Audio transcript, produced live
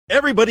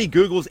Everybody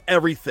Googles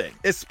everything,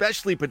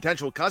 especially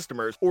potential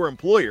customers or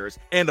employers,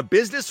 and a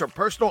business or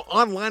personal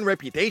online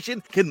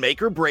reputation can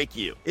make or break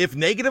you. If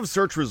negative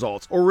search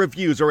results or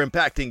reviews are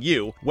impacting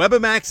you,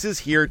 Webamax is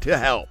here to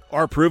help.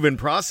 Our proven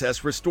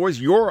process restores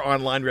your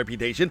online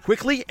reputation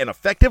quickly and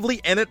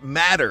effectively, and it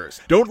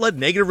matters. Don't let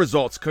negative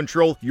results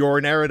control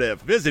your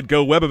narrative. Visit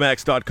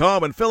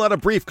GoWebamax.com and fill out a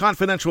brief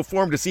confidential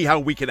form to see how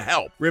we can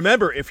help.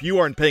 Remember, if you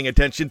aren't paying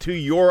attention to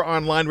your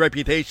online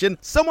reputation,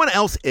 someone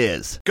else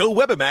is.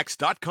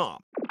 GoWebamax.com.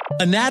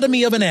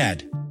 Anatomy of an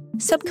ad.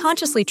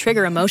 Subconsciously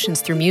trigger emotions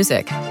through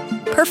music.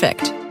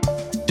 Perfect.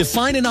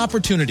 Define an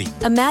opportunity.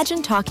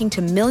 Imagine talking to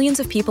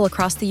millions of people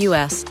across the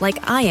U.S.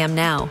 like I am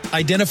now.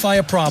 Identify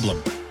a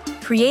problem.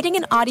 Creating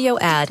an audio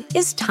ad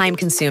is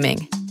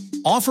time-consuming.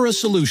 Offer a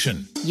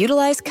solution.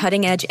 Utilize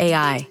cutting-edge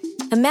AI.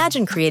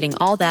 Imagine creating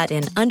all that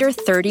in under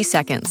 30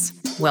 seconds.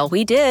 Well,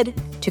 we did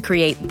to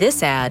create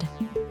this ad.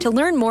 To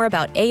learn more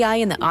about AI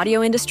in the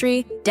audio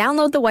industry,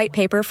 download the white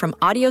paper from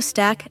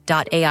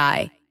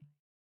audiostack.ai.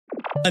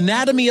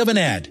 Anatomy of an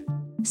ad.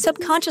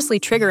 Subconsciously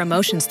trigger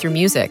emotions through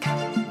music.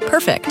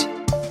 Perfect.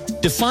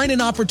 Define an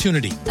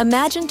opportunity.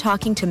 Imagine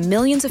talking to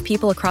millions of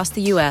people across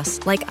the U.S.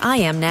 like I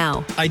am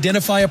now.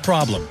 Identify a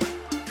problem.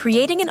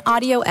 Creating an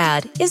audio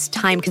ad is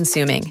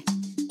time-consuming.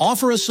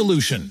 Offer a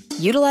solution.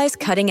 Utilize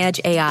cutting-edge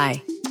AI.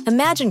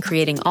 Imagine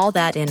creating all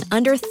that in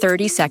under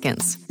 30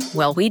 seconds.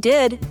 Well, we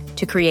did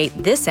to create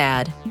this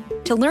ad.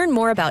 To learn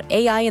more about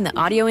AI in the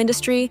audio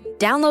industry,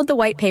 download the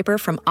white paper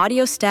from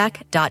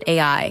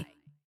audiostack.ai.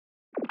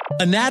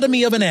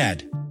 Anatomy of an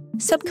ad.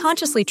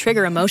 Subconsciously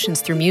trigger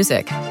emotions through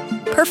music.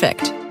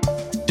 Perfect.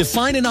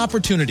 Define an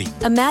opportunity.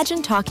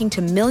 Imagine talking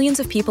to millions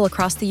of people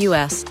across the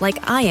U.S.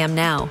 like I am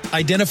now.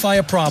 Identify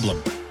a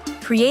problem.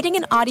 Creating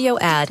an audio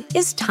ad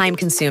is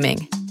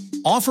time-consuming.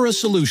 Offer a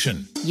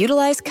solution.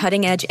 Utilize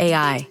cutting-edge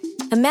AI.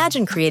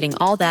 Imagine creating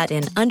all that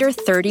in under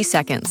 30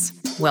 seconds.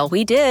 Well,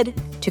 we did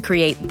to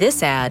create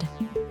this ad.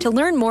 To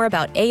learn more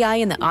about AI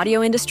in the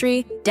audio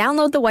industry,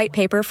 download the white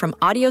paper from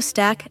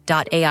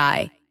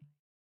audiostack.ai.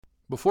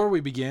 Before we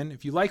begin,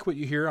 if you like what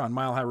you hear on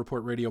Mile High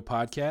Report Radio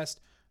Podcast,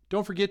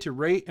 don't forget to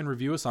rate and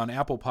review us on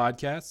Apple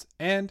Podcasts,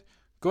 and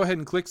go ahead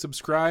and click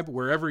subscribe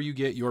wherever you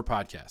get your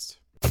podcasts.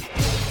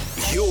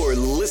 You're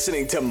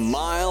listening to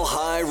Mile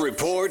High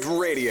Report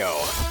Radio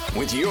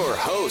with your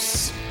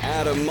hosts,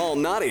 Adam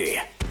Malnati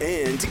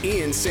and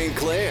Ian St.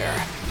 Clair.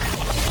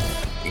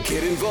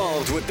 Get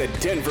involved with the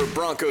Denver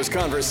Broncos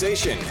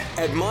conversation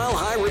at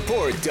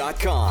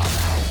milehighreport.com.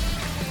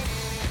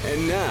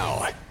 And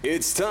now,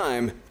 it's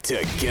time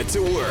to get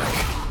to work.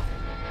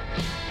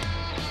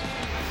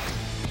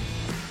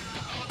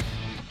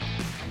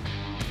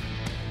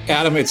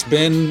 Adam, it's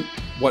been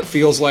what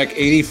feels like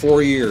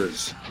 84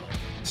 years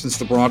since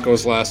the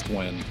Broncos' last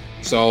win.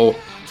 So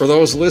for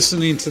those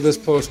listening to this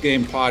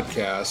post-game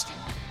podcast,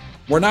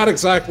 we're not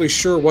exactly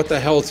sure what the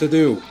hell to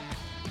do.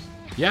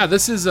 Yeah,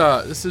 this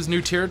is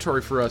new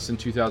territory for us in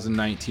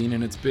 2019,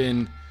 and it's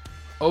been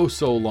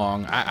so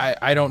long.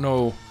 I don't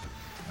know.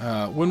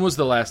 When was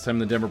the last time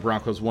the Denver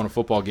Broncos won a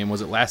football game?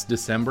 Was it last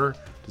December?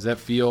 Does that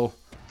feel?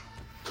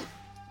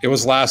 It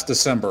was last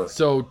December.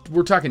 So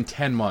we're talking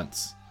 10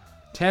 months.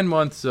 10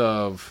 months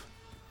of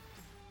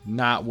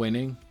not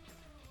winning.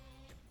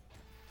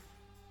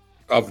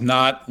 Of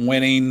not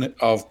winning,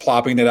 of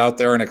plopping it out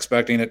there and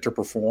expecting it to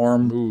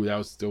perform. Ooh, that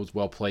was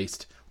well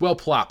placed. Well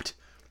plopped,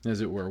 as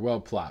it were. Well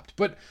plopped.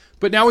 But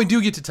now we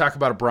do get to talk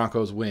about a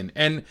Broncos win.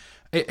 And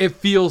it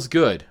feels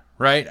good.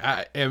 Right?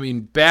 I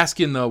mean,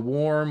 bask in the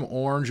warm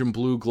orange and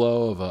blue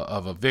glow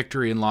of a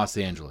victory in Los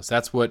Angeles.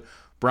 That's what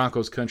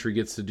Broncos country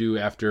gets to do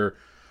after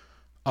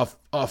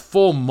a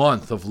full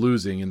month of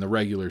losing in the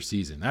regular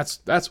season.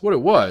 That's what it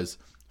was.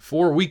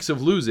 4 weeks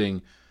of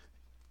losing.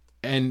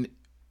 And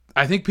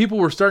I think people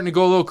were starting to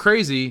go a little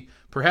crazy,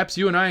 perhaps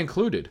you and I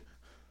included.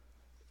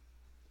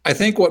 I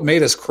think what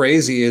made us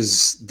crazy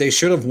is they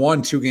should have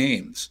won 2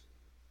 games.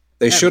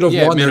 They should have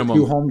won their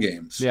 2 home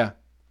games. Yeah.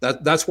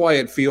 That's why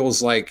it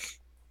feels like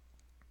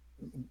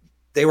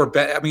they were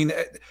I mean,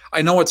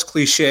 I know it's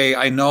cliche.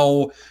 I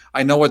know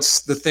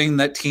it's the thing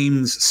that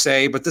teams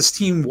say, but this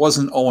team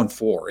wasn't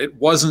 0-4. It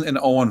wasn't an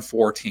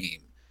 0-4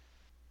 team.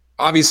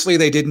 Obviously,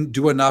 they didn't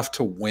do enough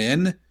to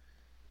win,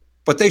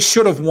 but they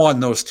should have won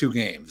those 2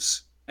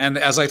 games. And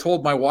as I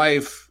told my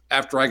wife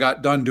after I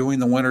got done doing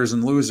the winners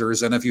and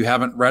losers, and if you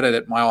haven't read it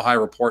at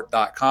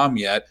milehighreport.com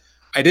yet,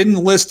 I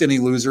didn't list any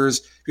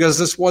losers because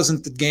this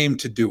wasn't the game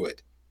to do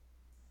it.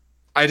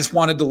 I just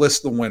wanted to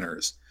list the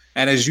winners.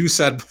 And as you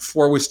said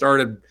before we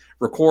started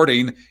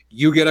recording,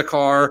 you get a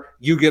car,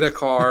 you get a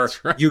car,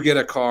 right. You get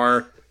a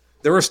car.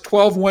 There was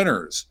 12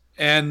 winners.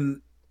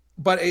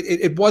 But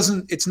it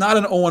wasn't, it's not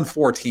an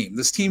 0-4 team.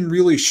 This team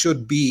really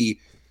should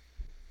be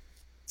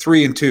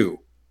 3-2.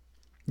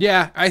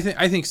 Yeah, I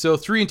think so.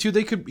 3-2.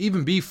 They could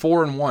even be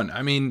 4-1.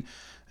 I mean,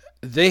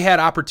 they had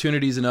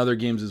opportunities in other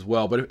games as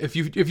well. But if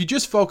you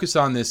just focus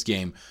on this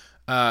game,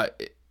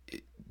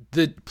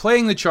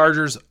 playing the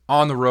Chargers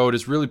on the road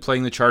is really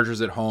playing the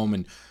Chargers at home,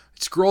 and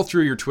scroll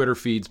through your Twitter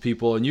feeds,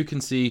 people, and you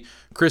can see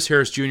Chris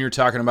Harris Jr.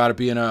 talking about it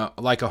being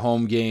like a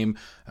home game.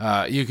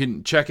 You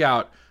can check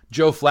out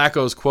Joe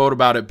Flacco's quote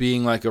about it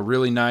being like a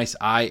really nice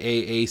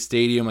IAA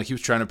stadium, like he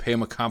was trying to pay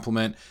him a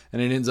compliment,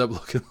 and it ends up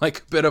looking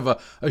like a bit of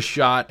a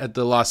shot at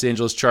the Los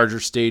Angeles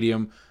Chargers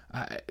stadium.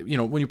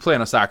 When you play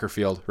on a soccer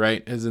field,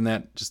 right? Isn't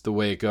that just the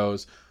way it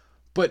goes?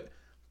 But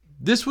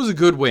this was a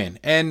good win,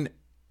 and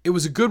it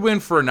was a good win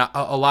for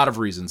a lot of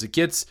reasons. It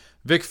gets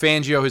Vic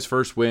Fangio his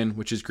first win,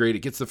 which is great. It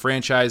gets the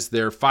franchise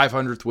their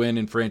 500th win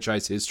in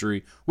franchise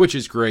history, which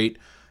is great.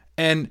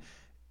 And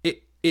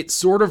it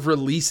sort of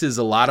releases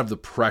a lot of the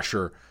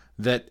pressure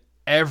that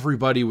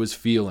everybody was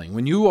feeling.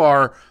 When you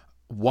are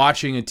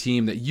watching a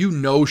team that you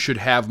know should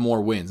have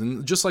more wins,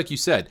 and just like you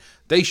said,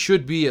 they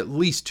should be at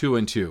least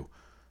 2-2,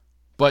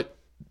 but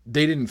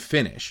they didn't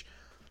finish.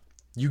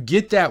 You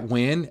get that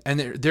win, and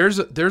there's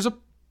a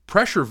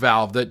pressure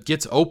valve that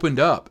gets opened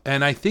up.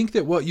 And I think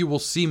that what you will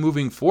see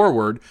moving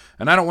forward,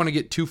 and I don't want to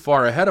get too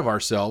far ahead of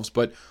ourselves,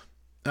 but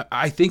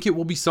I think it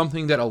will be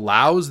something that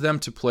allows them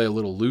to play a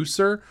little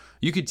looser.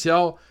 You could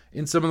tell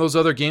in some of those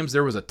other games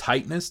there was a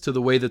tightness to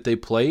the way that they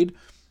played.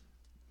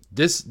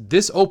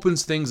 This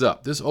opens things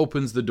up. This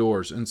opens the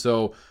doors. And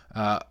so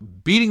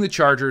beating the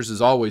Chargers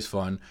is always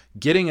fun.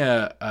 Getting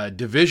a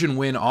division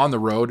win on the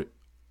road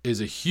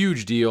is a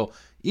huge deal,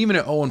 even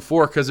at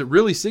 0-4, because it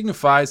really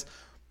signifies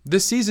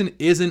this season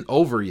isn't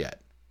over yet.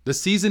 The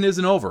season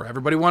isn't over.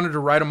 Everybody wanted to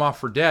write them off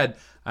for dead,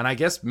 and I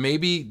guess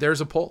maybe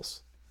there's a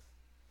pulse.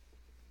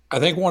 I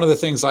think one of the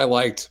things I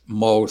liked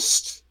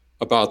most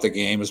about the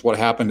game is what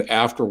happened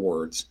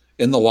afterwards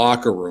in the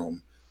locker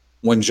room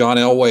when John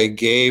Elway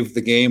gave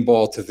the game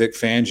ball to Vic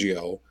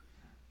Fangio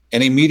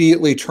and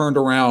immediately turned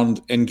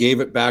around and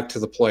gave it back to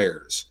the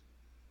players,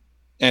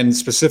 and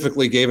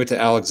specifically gave it to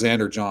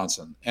Alexander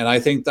Johnson. And I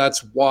think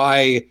that's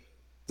why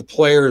the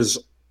players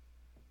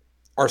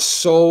are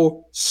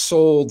so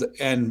sold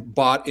and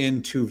bought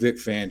into Vic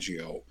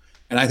Fangio.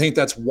 And I think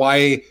that's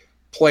why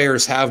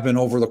players have been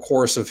over the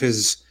course of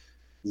his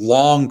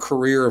long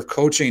career of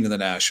coaching in the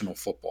National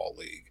Football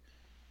League.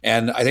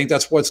 And I think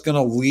that's what's going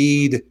to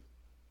lead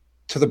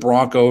to the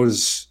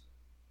Broncos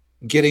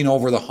getting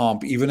over the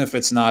hump, even if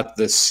it's not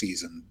this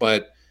season.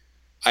 But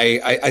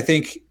I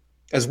think,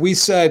 as we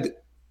said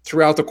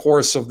throughout the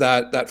course of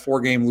that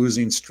 4-game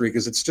losing streak,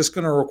 is it's just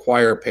going to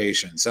require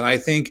patience. And I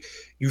think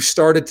you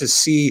started to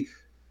see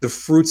the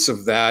fruits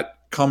of that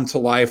come to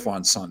life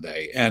on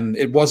Sunday. And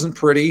it wasn't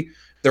pretty.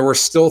 There were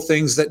still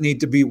things that need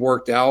to be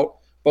worked out.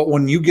 But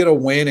when you get a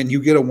win, and you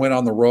get a win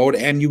on the road,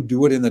 and you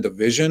do it in the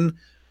division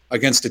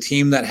against a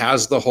team that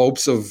has the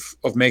hopes of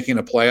making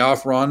a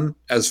playoff run,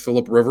 as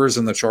Phillip Rivers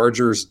and the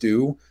Chargers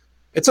do,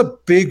 it's a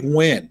big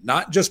win,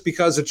 not just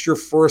because it's your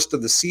first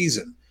of the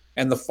season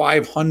and the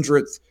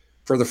 500th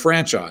for the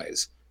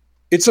franchise.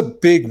 It's a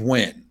big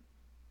win.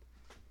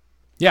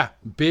 Yeah,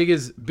 big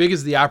is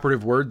the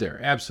operative word there.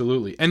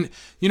 Absolutely. And,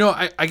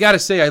 I got to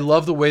say, I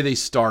love the way they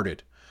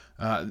started.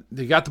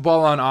 They got the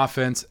ball on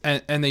offense,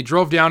 and they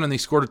drove down and they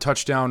scored a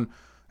touchdown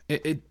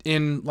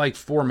in like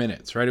 4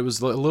 minutes, right? It was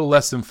a little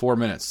less than 4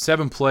 minutes.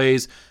 7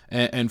 plays,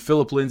 and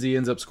Phillip Lindsay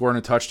ends up scoring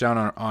a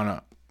touchdown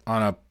on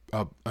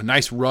a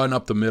nice run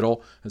up the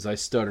middle, as I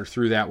stutter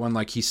through that one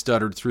like he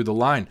stuttered through the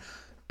line.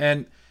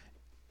 And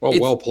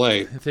well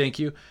played. Thank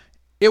you.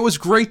 It was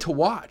great to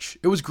watch.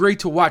 It was great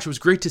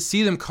to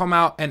see them come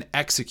out and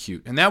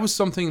execute. And that was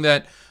something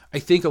that I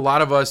think a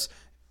lot of us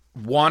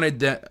wanted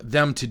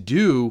them to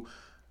do.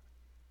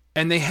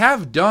 And they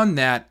have done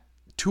that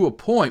to a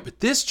point, but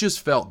this just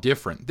felt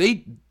different.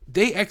 They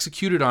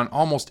executed on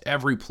almost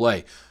every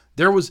play.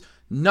 There was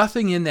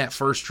nothing in that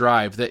first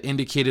drive that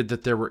indicated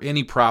that there were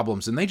any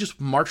problems, and they just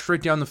marched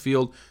right down the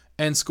field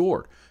and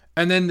scored.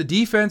 And then the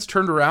defense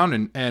turned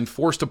around and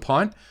forced a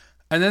punt,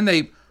 and then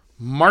they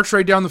marched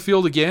right down the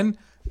field again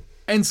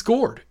and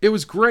scored. It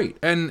was great.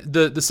 And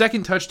the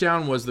second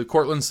touchdown was the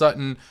Cortland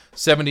Sutton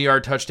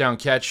 70-yard touchdown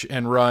catch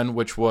and run,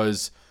 which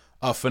was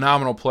a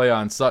phenomenal play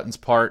on Sutton's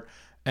part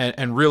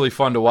and really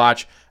fun to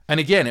watch. And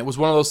again, it was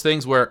one of those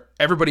things where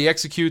everybody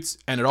executes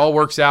and it all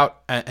works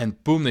out,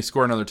 and boom, they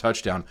score another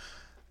touchdown.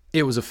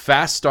 It was a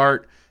fast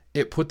start.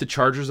 It put the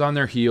Chargers on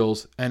their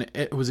heels, and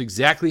it was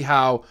exactly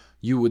how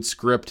you would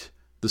script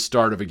the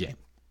start of a game.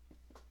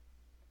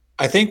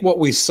 I think what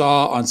we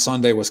saw on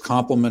Sunday was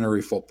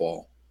complimentary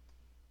football.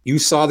 You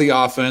saw the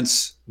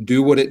offense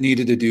do what it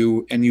needed to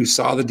do, and you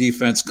saw the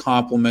defense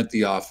complement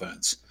the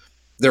offense.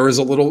 There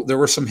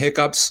were some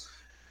hiccups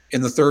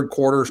in the third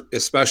quarter,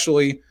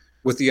 especially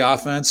with the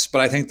offense,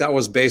 but I think that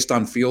was based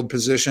on field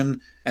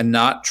position and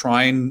not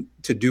trying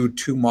to do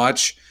too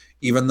much,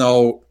 even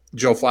though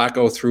Joe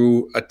Flacco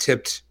threw a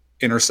tipped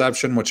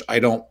interception, which I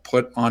don't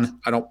put on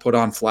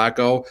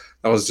Flacco.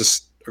 That was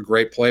just a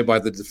great play by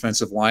the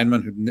defensive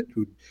lineman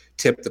who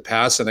tipped the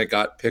pass, and it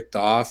got picked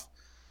off.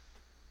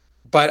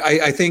 But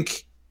I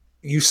think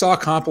you saw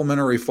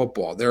complimentary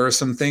football. There are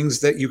some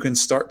things that you can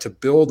start to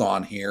build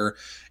on here.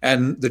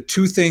 And the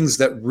two things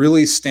that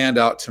really stand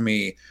out to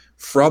me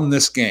from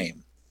this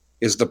game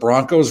is the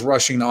Broncos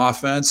rushing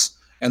offense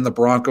and the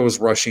Broncos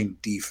rushing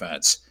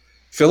defense.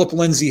 Philip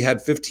Lindsay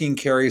had 15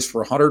 carries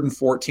for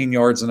 114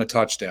 yards and a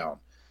touchdown.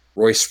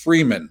 Royce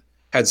Freeman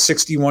had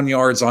 61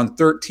 yards on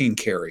 13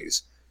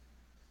 carries.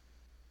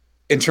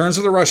 In terms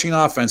of the rushing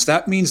offense,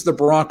 that means the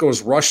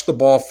Broncos rushed the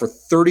ball for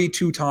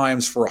 32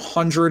 times for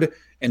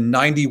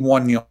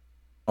 191 yards.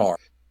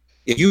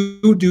 If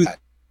you do that,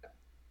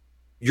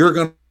 you're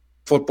going to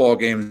football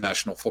game in the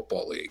National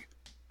Football League.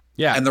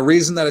 Yeah. And the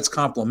reason that it's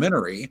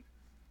complimentary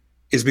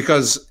is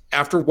because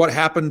after what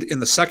happened in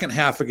the second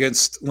half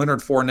against Leonard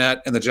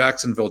Fournette and the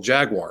Jacksonville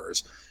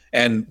Jaguars,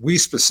 and we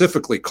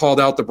specifically called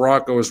out the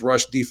Broncos'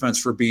 rush defense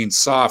for being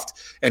soft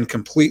and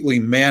completely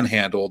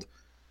manhandled,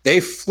 they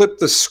flipped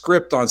the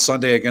script on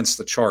Sunday against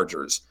the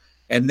Chargers,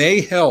 and they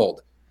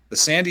held the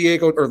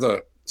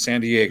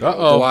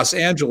Los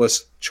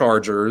Angeles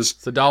Chargers.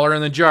 It's $1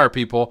 in the jar,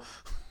 people.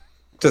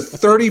 To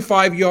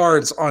 35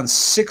 yards on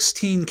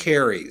 16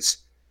 carries.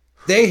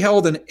 They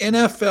held an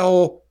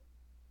NFL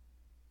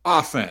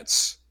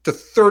offense to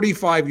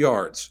 35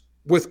 yards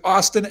with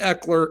Austin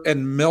Eckler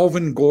and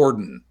Melvin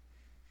Gordon.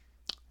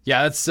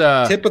 Yeah, that's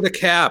tip of the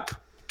cap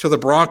to the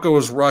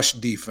Broncos rush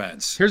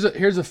defense. Here's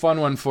a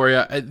fun one for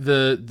you.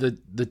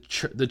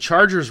 The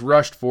Chargers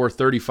rushed for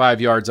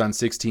 35 yards on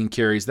 16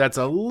 carries. That's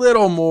a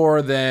little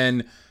more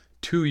than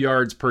 2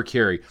 yards per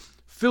carry.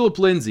 Philip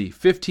Lindsay,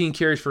 15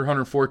 carries for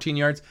 114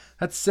 yards.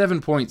 That's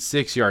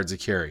 7.6 yards a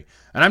carry.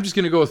 And I'm just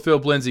going to go with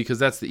Philip Lindsay because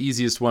that's the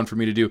easiest one for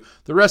me to do.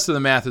 The rest of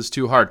the math is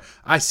too hard.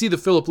 I see the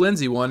Philip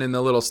Lindsay one in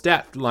the little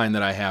stat line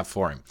that I have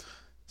for him.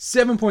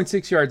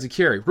 7.6 yards a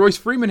carry. Royce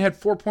Freeman had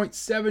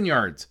 4.7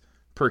 yards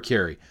per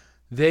carry.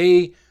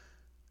 They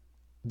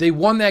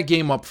won that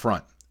game up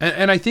front.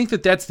 And I think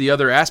that that's the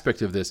other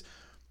aspect of this.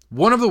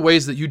 One of the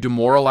ways that you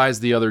demoralize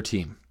the other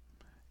team,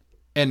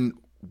 and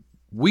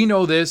we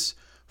know this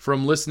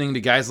from listening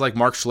to guys like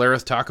Mark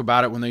Schlereth talk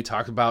about it when they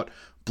talk about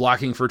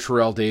blocking for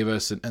Terrell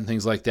Davis and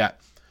things like that.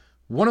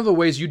 One of the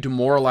ways you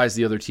demoralize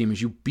the other team is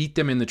you beat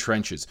them in the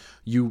trenches.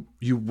 You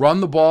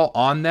run the ball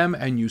on them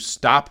and you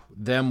stop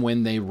them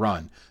when they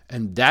run.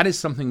 And that is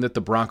something that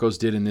the Broncos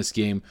did in this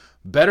game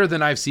better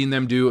than I've seen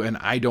them do, and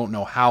I don't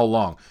know how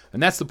long.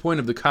 And that's the point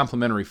of the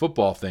complementary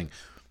football thing.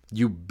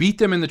 You beat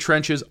them in the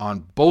trenches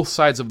on both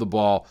sides of the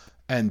ball,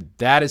 and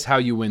that is how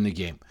you win the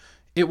game.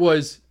 It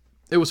was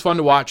fun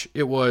to watch.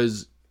 It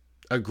was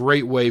a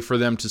great way for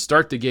them to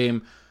start the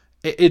game.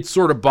 It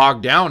sort of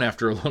bogged down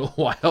after a little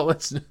while.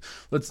 Let's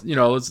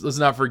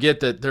not forget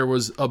that there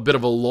was a bit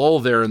of a lull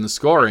there in the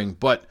scoring.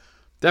 But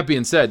that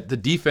being said, the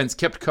defense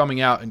kept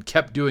coming out and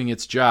kept doing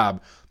its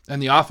job,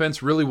 and the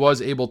offense really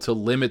was able to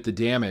limit the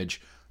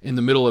damage in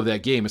the middle of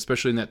that game,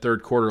 especially in that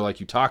third quarter, like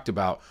you talked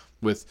about,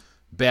 with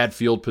bad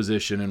field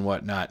position and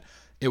whatnot.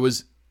 It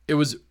was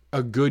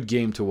a good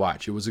game to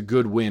watch. It was a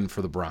good win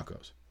for the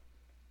Broncos.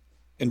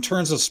 In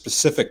terms of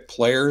specific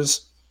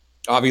players,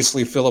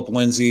 obviously Philip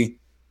Lindsay,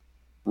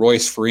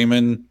 Royce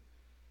Freeman,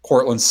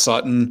 Cortland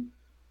Sutton,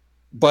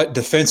 but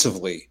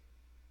defensively,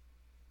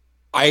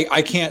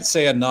 I can't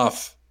say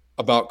enough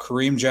about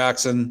Kareem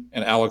Jackson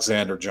and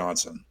Alexander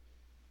Johnson.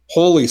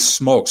 Holy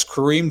smokes,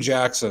 Kareem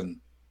Jackson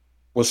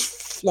was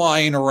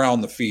flying around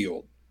the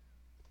field.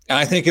 And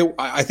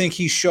I think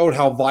he showed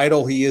how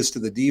vital he is to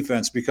the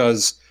defense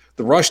because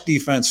the rush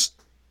defense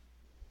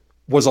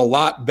was a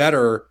lot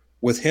better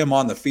with him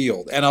on the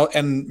field.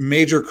 And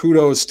major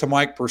kudos to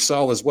Mike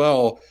Purcell as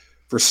well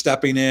for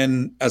stepping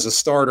in as a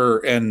starter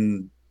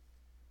and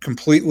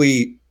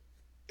completely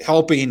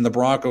helping the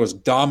Broncos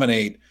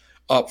dominate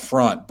up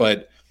front.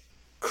 But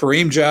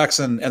Kareem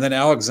Jackson and then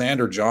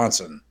Alexander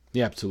Johnson.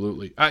 Yeah,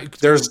 absolutely.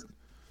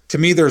 To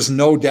me, there's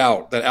no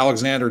doubt that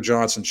Alexander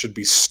Johnson should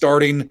be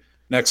starting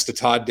next to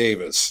Todd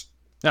Davis.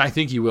 I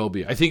think he will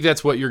be. I think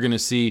that's what you're going to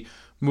see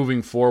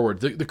moving forward.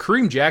 The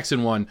Kareem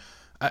Jackson one,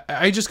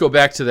 I just go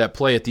back to that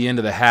play at the end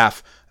of the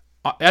half.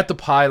 At the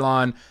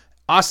pylon,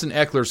 Austin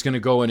Eckler's going to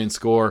go in and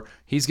score.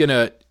 He's going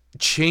to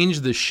change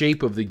the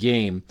shape of the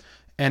game.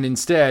 And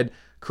instead,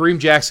 Kareem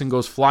Jackson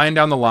goes flying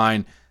down the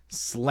line,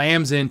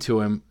 slams into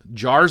him,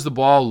 jars the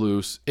ball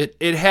loose.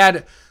 It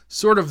had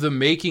sort of the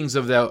makings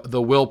of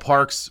the Will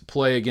Parks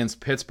play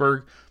against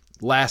Pittsburgh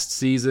last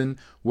season,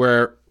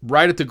 where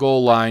right at the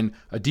goal line,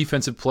 a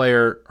defensive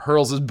player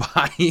hurls his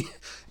body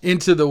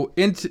into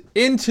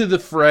the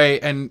fray,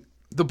 and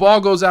the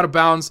ball goes out of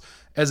bounds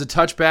as a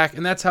touchback,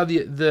 and that's how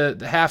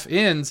the half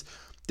ends.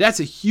 That's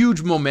a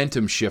huge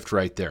momentum shift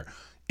right there.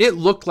 It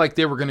looked like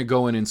they were going to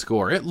go in and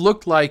score. It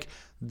looked like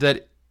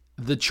that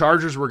the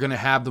Chargers were going to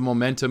have the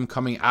momentum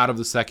coming out of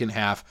the second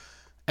half,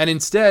 and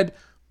instead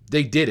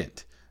they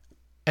didn't.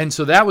 And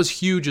so that was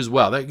huge as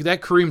well.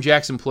 That Kareem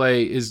Jackson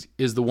play is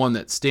the one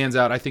that stands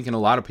out, I think, in a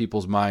lot of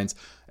people's minds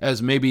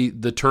as maybe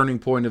the turning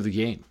point of the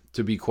game,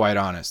 to be quite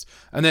honest.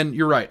 And then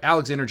you're right,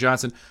 Alexander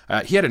Johnson,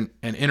 he had an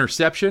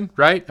interception,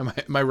 right? Am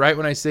I right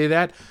when I say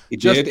that? He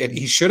did, and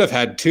he should have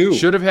had two.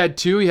 Should have had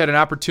two. He had an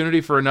opportunity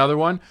for another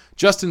one.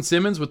 Justin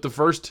Simmons with the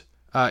first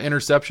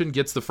interception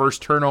gets the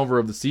first turnover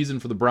of the season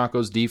for the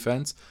Broncos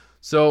defense.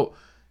 So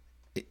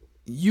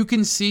you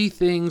can see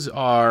things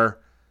are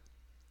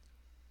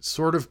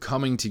sort of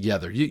coming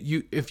together.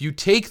 You if you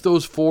take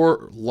those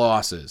four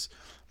losses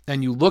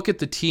and you look at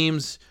the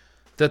teams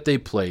that they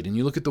played, and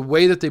you look at the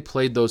way that they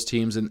played those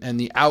teams and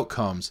the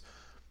outcomes,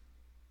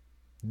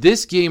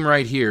 this game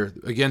right here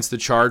against the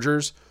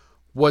Chargers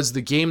was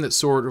the game that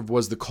sort of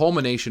was the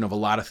culmination of a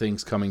lot of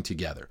things coming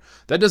together.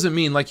 That doesn't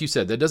mean, like you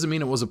said, that doesn't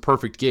mean it was a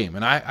perfect game.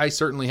 And I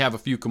certainly have a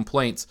few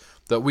complaints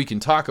that we can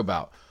talk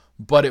about,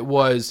 but it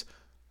was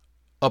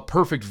a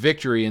perfect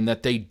victory in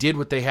that they did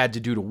what they had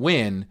to do to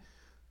win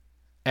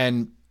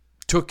and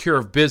took care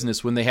of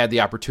business when they had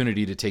the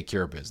opportunity to take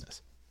care of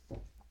business.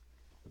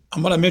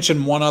 I'm going to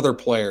mention one other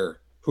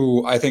player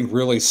who I think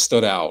really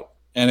stood out,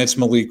 and it's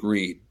Malik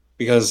Reed.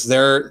 Because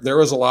there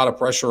was a lot of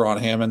pressure on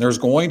him, and there's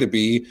going to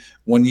be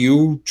when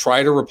you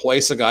try to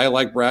replace a guy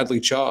like Bradley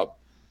Chubb.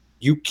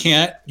 You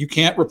can't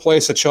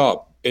replace a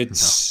Chubb.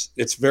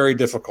 It's very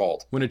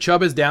difficult. When a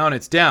Chubb is down,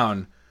 it's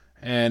down,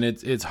 and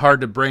it's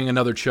hard to bring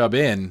another Chubb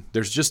in.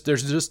 There's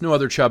just no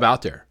other Chubb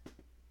out there.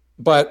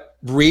 But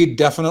Reed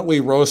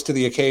definitely rose to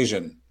the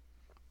occasion,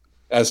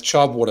 as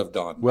Chubb would have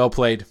done. Well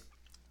played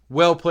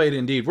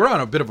indeed. We're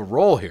on a bit of a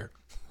roll here.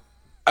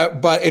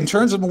 But in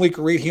terms of Malik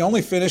Reed, he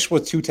only finished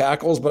with 2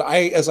 tackles. But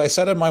as I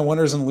said in my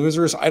winners and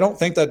losers, I don't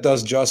think that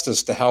does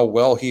justice to how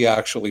well he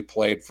actually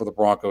played for the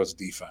Broncos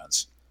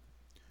defense.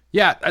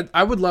 Yeah,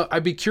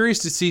 I'd be curious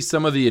to see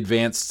some of the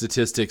advanced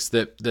statistics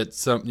that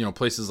some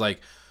places like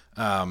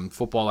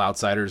Football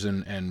Outsiders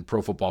and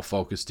Pro Football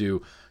Focus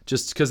do,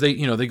 just because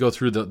they go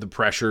through the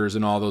pressures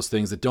and all those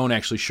things that don't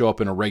actually show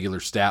up in a regular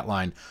stat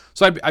line.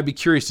 So I'd be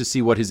curious to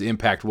see what his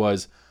impact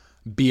was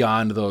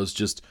beyond those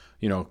just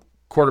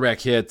quarterback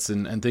hits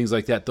and things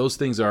like that. Those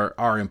things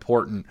are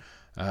important,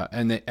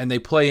 and they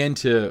play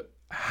into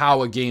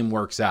how a game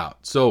works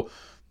out. So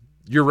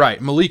you're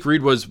right. Malik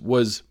Reed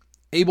was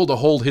able to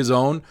hold his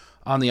own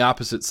on the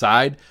opposite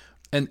side,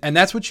 and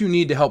that's what you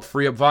need to help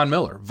free up Von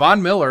Miller.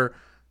 Von Miller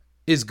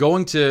is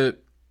going to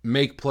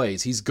make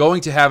plays. He's going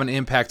to have an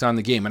impact on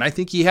the game, and I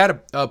think he had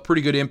a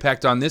pretty good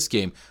impact on this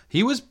game.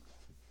 He was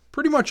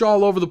pretty much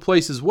all over the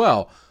place as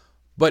well,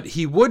 but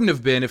he wouldn't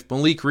have been if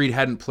Malik Reed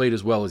hadn't played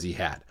as well as he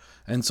had.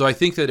 And so I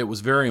think that it was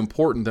very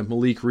important that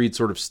Malik Reed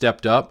sort of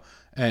stepped up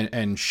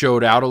and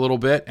showed out a little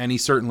bit, and he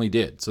certainly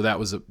did. So that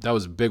was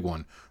a big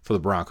one for the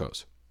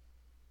Broncos.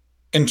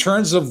 In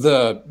terms of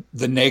the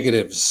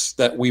negatives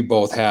that we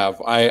both have,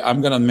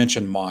 I'm going to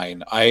mention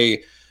mine.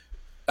 I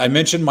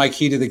mentioned my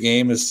key to the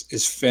game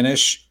is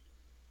finish,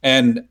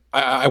 and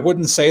I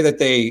wouldn't say that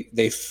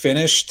they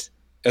finished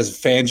as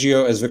Vic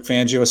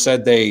Fangio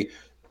said. They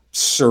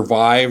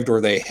survived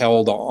or they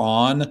held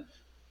on.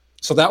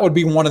 So that would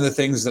be one of the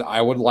things that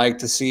I would like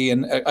to see.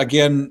 And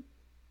again,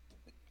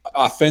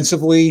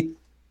 offensively,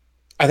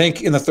 I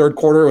think in the third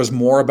quarter it was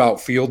more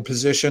about field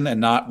position and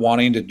not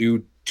wanting to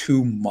do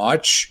too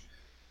much.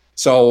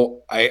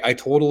 So I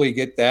totally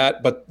get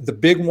that. But the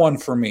big one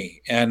for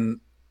me, and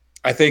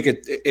I think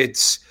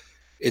it's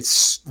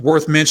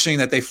worth mentioning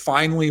that they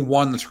finally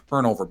won the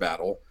turnover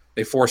battle.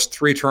 They forced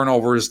 3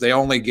 turnovers. They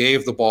only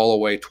gave the ball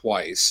away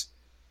twice.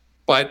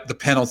 But the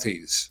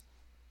penalties.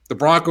 The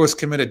Broncos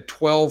committed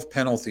 12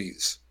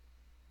 penalties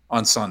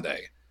on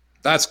Sunday.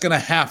 That's going to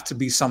have to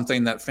be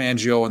something that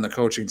Fangio and the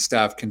coaching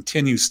staff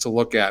continues to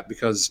look at,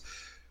 because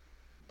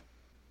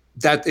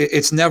that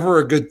it's never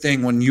a good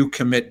thing when you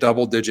commit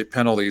double-digit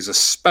penalties,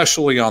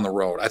 especially on the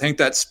road. I think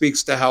that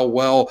speaks to how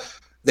well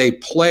they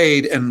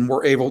played and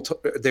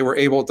they were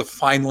able to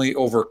finally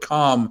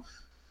overcome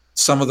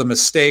some of the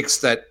mistakes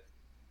that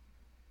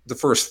the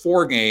first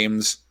 4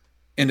 games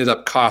ended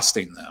up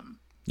costing them.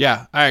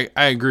 Yeah, I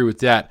agree with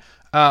that.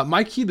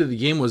 My key to the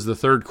game was the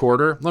third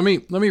quarter. Let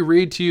me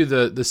read to you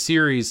the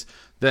series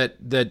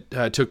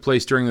that took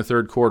place during the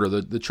third quarter.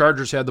 The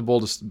Chargers had the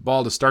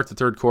ball to start the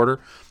third quarter.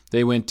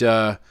 They went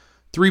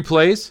 3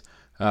 plays,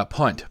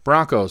 punt.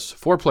 Broncos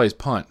 4 plays,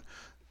 punt.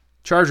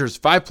 Chargers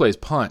 5 plays,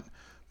 punt.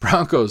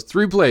 Broncos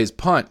 3 plays,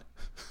 punt.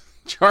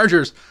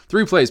 Chargers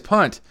 3 plays,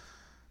 punt.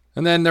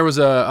 And then there was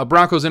a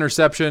Broncos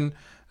interception,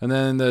 and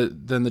then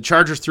the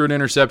Chargers threw an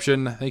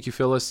interception. Thank you,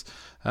 Phyllis.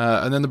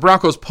 And then the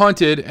Broncos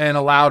punted and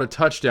allowed a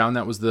touchdown.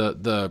 That was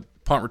the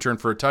punt return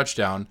for a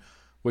touchdown,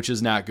 which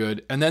is not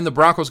good. And then the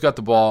Broncos got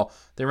the ball.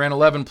 They ran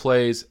 11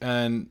 plays,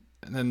 and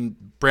then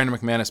Brandon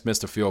McManus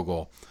missed a field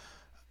goal.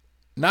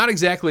 Not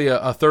exactly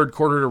a third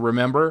quarter to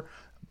remember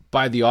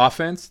by the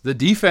offense. The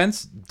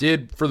defense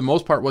did, for the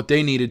most part, what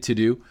they needed to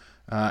do,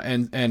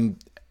 and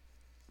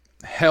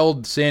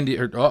held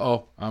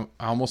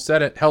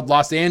held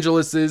Los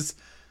Angeles's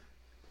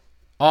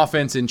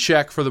offense in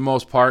check for the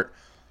most part.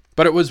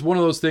 But it was one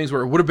of those things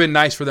where it would have been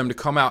nice for them to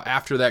come out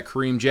after that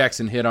Kareem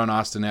Jackson hit on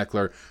Austin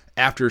Eckler,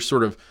 after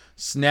sort of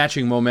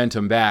snatching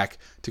momentum back,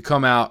 to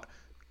come out,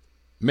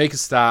 make a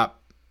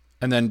stop,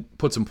 and then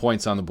put some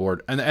points on the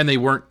board. And they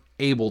weren't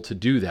able to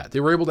do that. They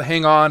were able to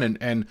hang on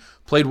and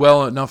played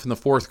well enough in the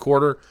fourth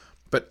quarter,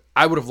 but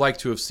I would have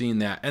liked to have seen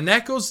that. And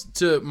that goes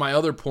to my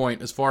other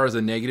point as far as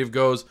a negative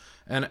goes,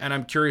 and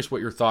I'm curious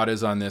what your thought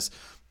is on this.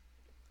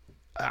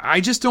 I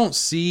just don't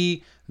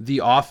see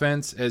the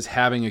offense as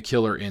having a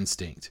killer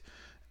instinct.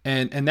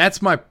 And that's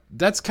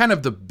kind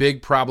of the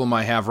big problem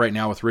I have right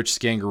now with Rich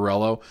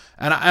Scangarello.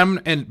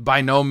 And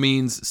by no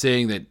means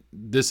saying that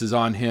this is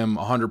on him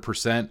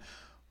 100%,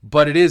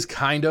 but it is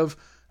kind of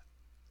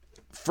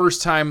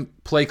first time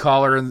play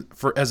caller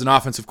as an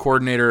offensive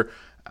coordinator.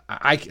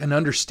 I can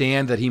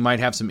understand that he might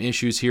have some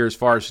issues here as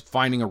far as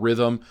finding a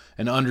rhythm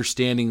and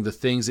understanding the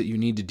things that you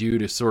need to do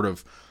to sort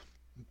of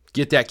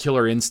get that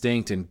killer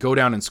instinct and go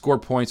down and score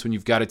points when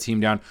you've got a team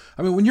down.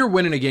 I mean, when you're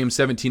winning a game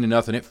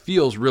 17-0, it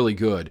feels really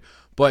good.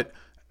 But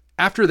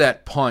after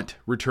that punt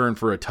return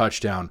for a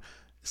touchdown,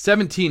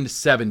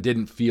 17-7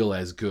 didn't feel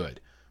as good,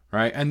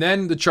 right? And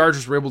then the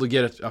Chargers were able to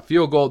get a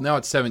field goal. Now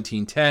it's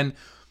 17-10.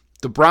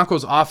 The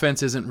Broncos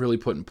offense isn't really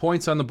putting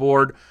points on the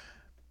board.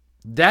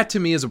 That to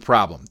me is a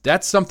problem.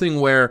 That's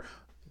something where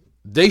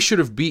they should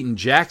have beaten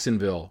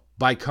Jacksonville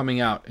by coming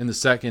out in the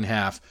second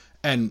half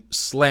and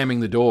slamming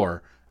the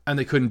door, and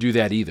they couldn't do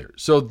that either.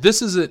 So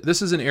this is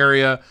an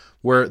area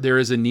where there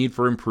is a need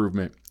for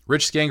improvement.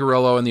 Rich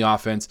Scangarello and the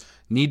offense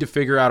need to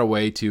figure out a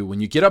way to, when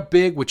you get up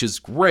big, which is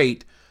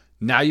great,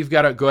 now you've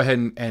got to go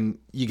ahead and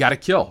you got to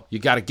kill. You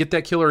got to get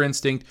that killer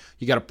instinct.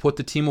 You got to put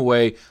the team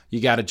away. You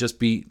got to just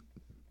be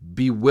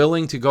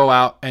willing to go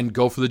out and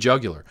go for the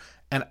jugular.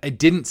 And I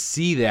didn't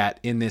see that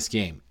in this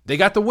game. They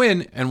got the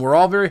win, and we're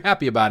all very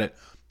happy about it,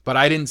 but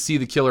I didn't see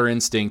the killer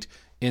instinct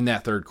in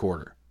that third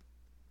quarter.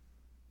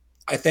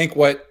 I think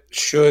what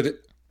should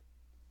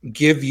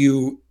give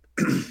you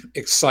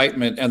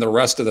excitement and the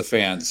rest of the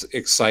fans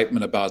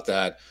excitement about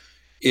that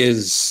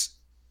is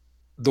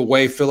the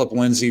way Philip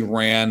Lindsay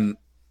ran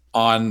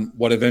on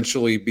what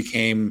eventually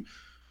became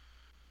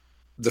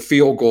the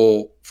field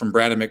goal from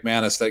Brandon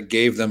McManus that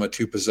gave them a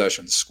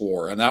 2-possession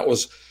score. And that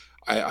was,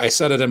 I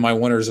said it in my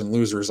winners and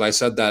losers. I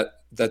said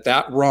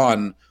that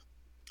run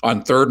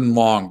on 3rd and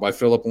long by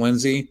Philip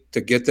Lindsay to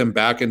get them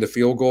back into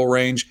field goal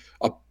range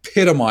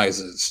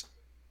epitomizes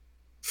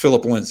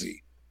Philip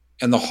Lindsay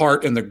and the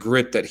heart and the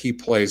grit that he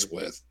plays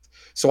with.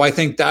 So I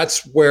think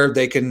that's where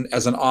they can,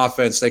 as an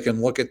offense, they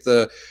can look at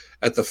the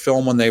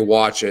film when they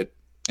watch it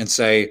and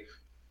say,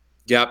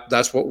 yep,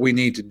 that's what we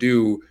need to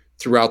do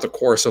throughout the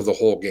course of the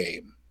whole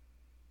game.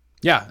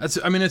 Yeah, it's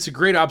a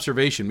great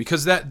observation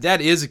because that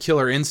is a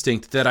killer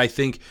instinct that I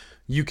think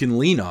you can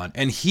lean on.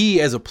 And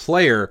he, as a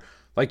player,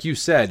 like you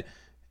said,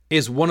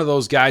 is one of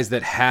those guys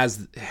that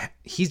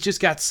he's just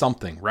got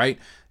something, right?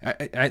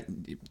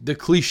 The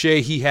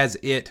cliche, he has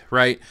it,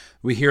 right?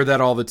 We hear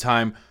that all the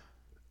time.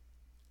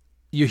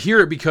 You hear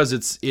it because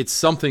it's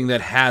something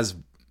that has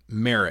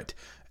merit.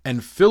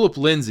 And Philip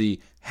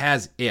Lindsay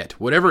has it,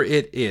 whatever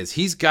it is.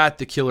 He's got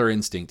the killer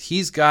instinct.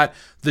 He's got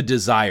the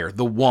desire,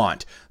 the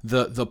want,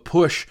 the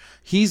push.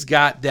 He's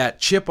got that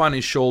chip on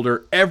his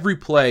shoulder. Every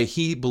play,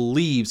 he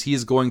believes he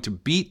is going to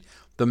beat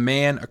the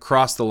man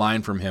across the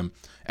line from him.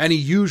 And he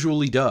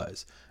usually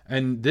does.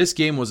 And this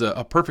game was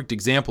a perfect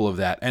example of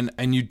that.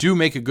 And you do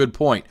make a good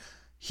point.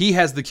 He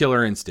has the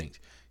killer instinct.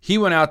 He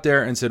went out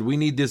there and said, we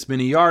need this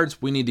many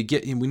yards. We need to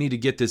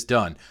get this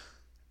done.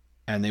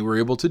 And they were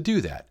able to do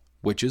that,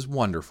 which is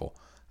wonderful.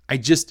 I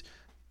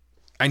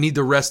need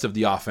the rest of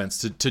the offense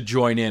to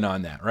join in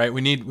on that, right?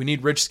 We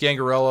need Rich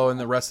Scangarello and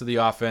the rest of the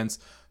offense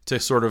to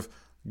sort of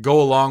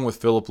go along with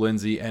Philip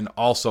Lindsay and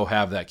also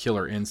have that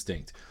killer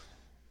instinct.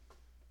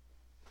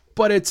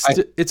 But it's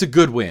a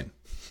good win.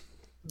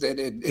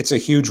 It's a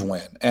huge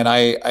win. And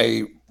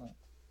I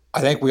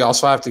think we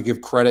also have to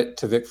give credit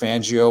to Vic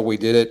Fangio. We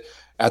did it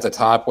at the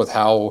top with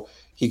how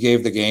he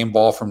gave the game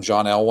ball from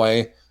John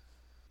Elway.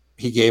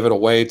 He gave it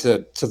away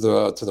to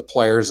the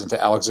players and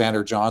to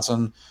Alexander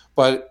Johnson.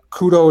 But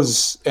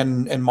kudos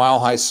and mile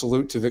high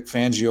salute to Vic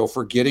Fangio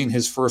for getting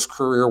his first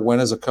career win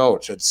as a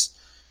coach.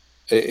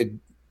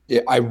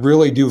 I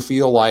really do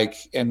feel like,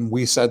 and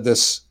we said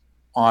this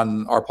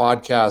on our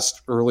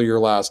podcast earlier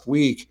last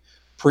week,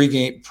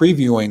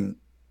 previewing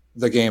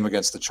the game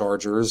against the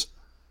Chargers,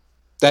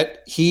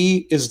 that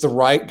he is the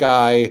right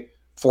guy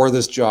for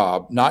this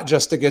job, not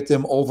just to get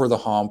them over the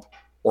hump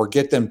or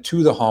get them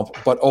to the hump,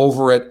 but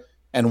over it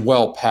and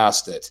well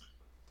past it.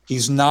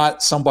 He's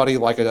not somebody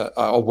like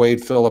a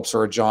Wade Phillips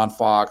or a John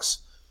Fox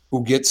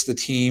who gets the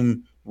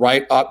team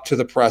right up to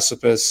the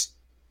precipice,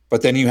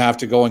 but then you have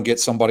to go and get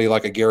somebody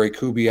like a Gary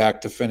Kubiak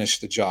to finish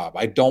the job.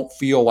 I don't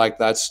feel like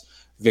that's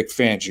Vic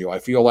Fangio. I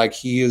feel like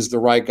he is the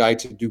right guy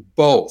to do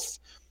both.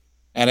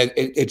 And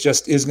it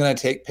just is going to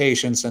take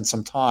patience and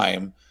some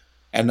time.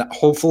 And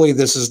hopefully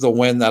this is the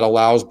win that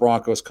allows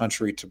Broncos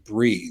country to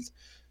breathe.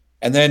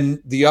 And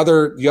then the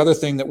other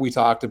thing that we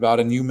talked about,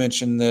 and you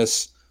mentioned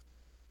this,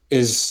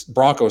 is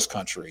Broncos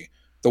country.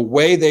 The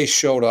way they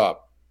showed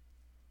up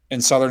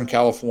in Southern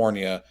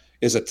California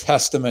is a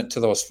testament to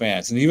those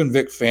fans. And even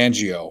Vic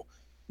Fangio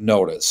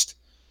noticed.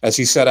 As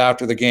he said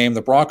after the game,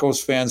 the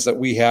Broncos fans that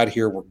we had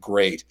here were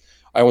great.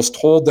 I was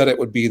told that it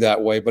would be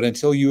that way, but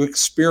until you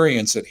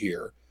experience it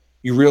here,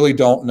 you really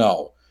don't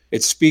know.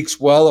 It speaks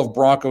well of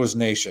Broncos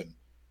Nation.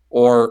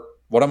 Or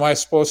what am I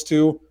supposed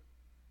to?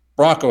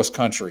 Broncos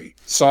country.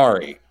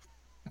 Sorry.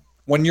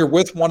 When you're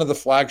with one of the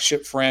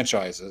flagship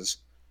franchises,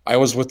 I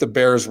was with the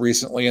Bears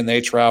recently and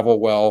they travel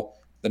well.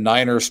 The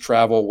Niners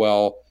travel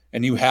well.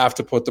 and you have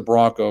to put the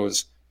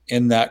Broncos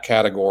in that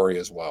category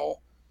as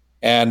well.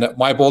 And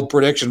my bold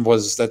prediction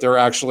was that there are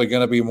actually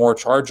going to be more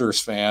Chargers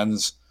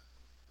fans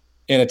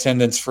in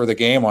attendance for the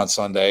game on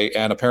Sunday,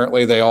 and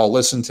apparently they all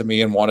listened to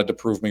me and wanted to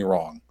prove me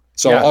wrong.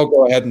 So I'll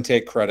go ahead and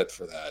take credit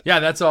for that. Yeah,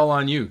 that's all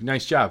on you.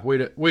 Nice job. Way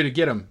to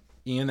get him,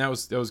 Ian. That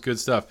was good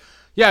stuff.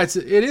 Yeah, it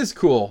is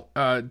cool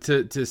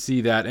to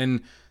see that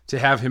and to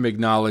have him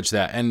acknowledge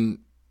that. And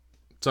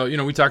so,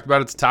 we talked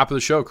about it at the top of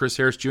the show. Chris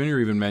Harris Jr.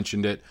 even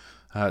mentioned it.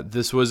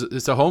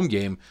 It's a home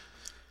game.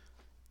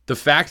 The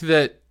fact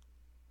that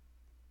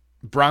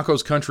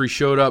Broncos country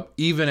showed up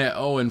even at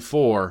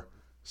 0-4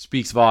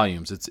 speaks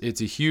volumes.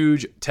 It's a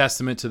huge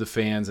testament to the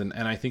fans, and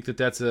I think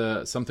that's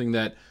something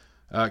that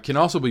can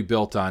also be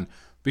built on,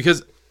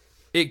 because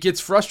it gets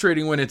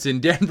frustrating when it's in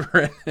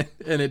Denver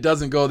and it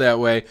doesn't go that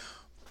way.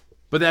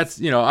 But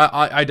that's,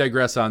 I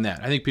digress on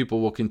that. I think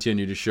people will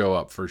continue to show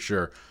up for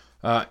sure.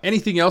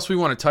 Anything else we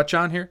want to touch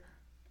on here?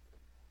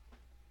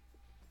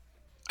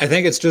 I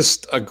think it's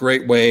just a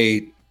great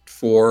way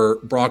for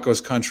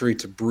Broncos country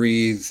to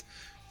breathe,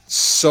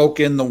 soak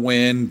in the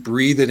win,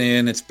 breathe it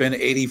in. It's been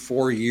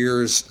 84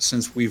 years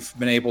since we've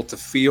been able to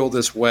feel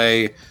this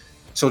way.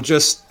 So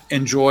just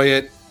enjoy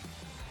it,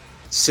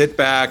 sit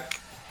back,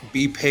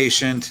 be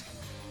patient,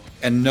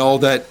 and know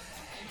that,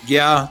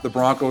 the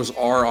Broncos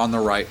are on the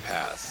right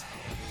path.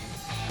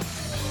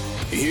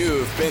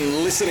 You've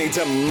been listening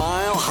to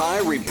Mile High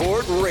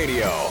Report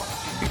Radio.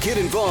 Get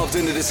involved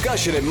in the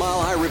discussion at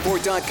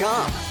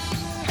milehighreport.com.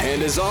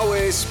 And as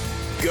always,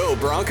 go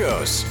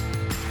Broncos.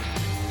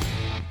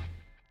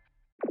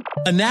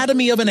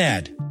 Anatomy of an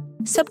ad.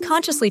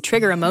 Subconsciously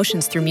trigger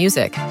emotions through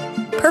music.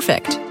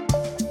 Perfect.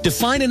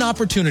 Define an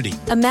opportunity.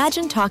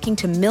 Imagine talking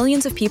to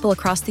millions of people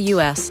across the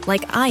U.S.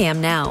 like I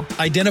am now.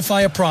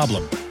 Identify a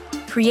problem.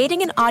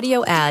 Creating an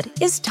audio ad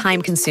is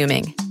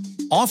time-consuming.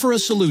 Offer a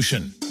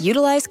solution.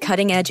 Utilize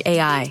cutting-edge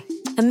AI.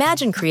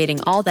 Imagine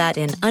creating all that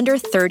in under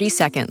 30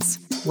 seconds.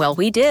 Well,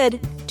 we did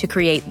to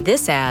create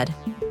this ad.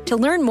 To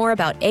learn more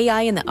about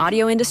AI in the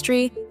audio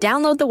industry,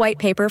 download the white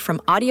paper from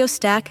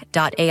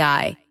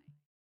audiostack.ai.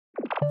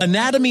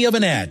 Anatomy of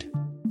an ad.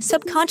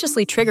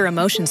 Subconsciously trigger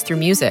emotions through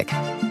music.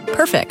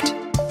 Perfect.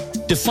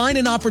 Define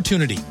an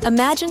opportunity.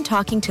 Imagine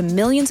talking to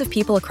millions of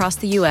people across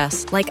the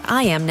U.S. like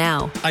I am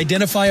now.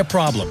 Identify a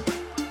problem.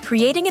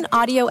 Creating an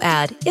audio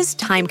ad is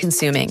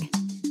time-consuming.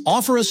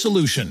 Offer a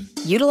solution.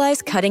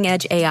 Utilize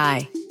cutting-edge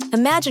AI.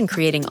 Imagine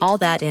creating all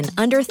that in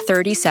under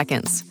 30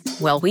 seconds.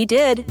 Well, we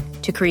did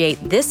to create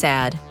this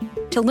ad.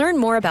 To learn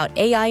more about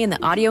AI in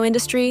the audio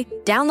industry,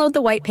 download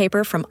the white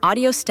paper from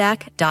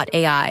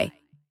audiostack.ai.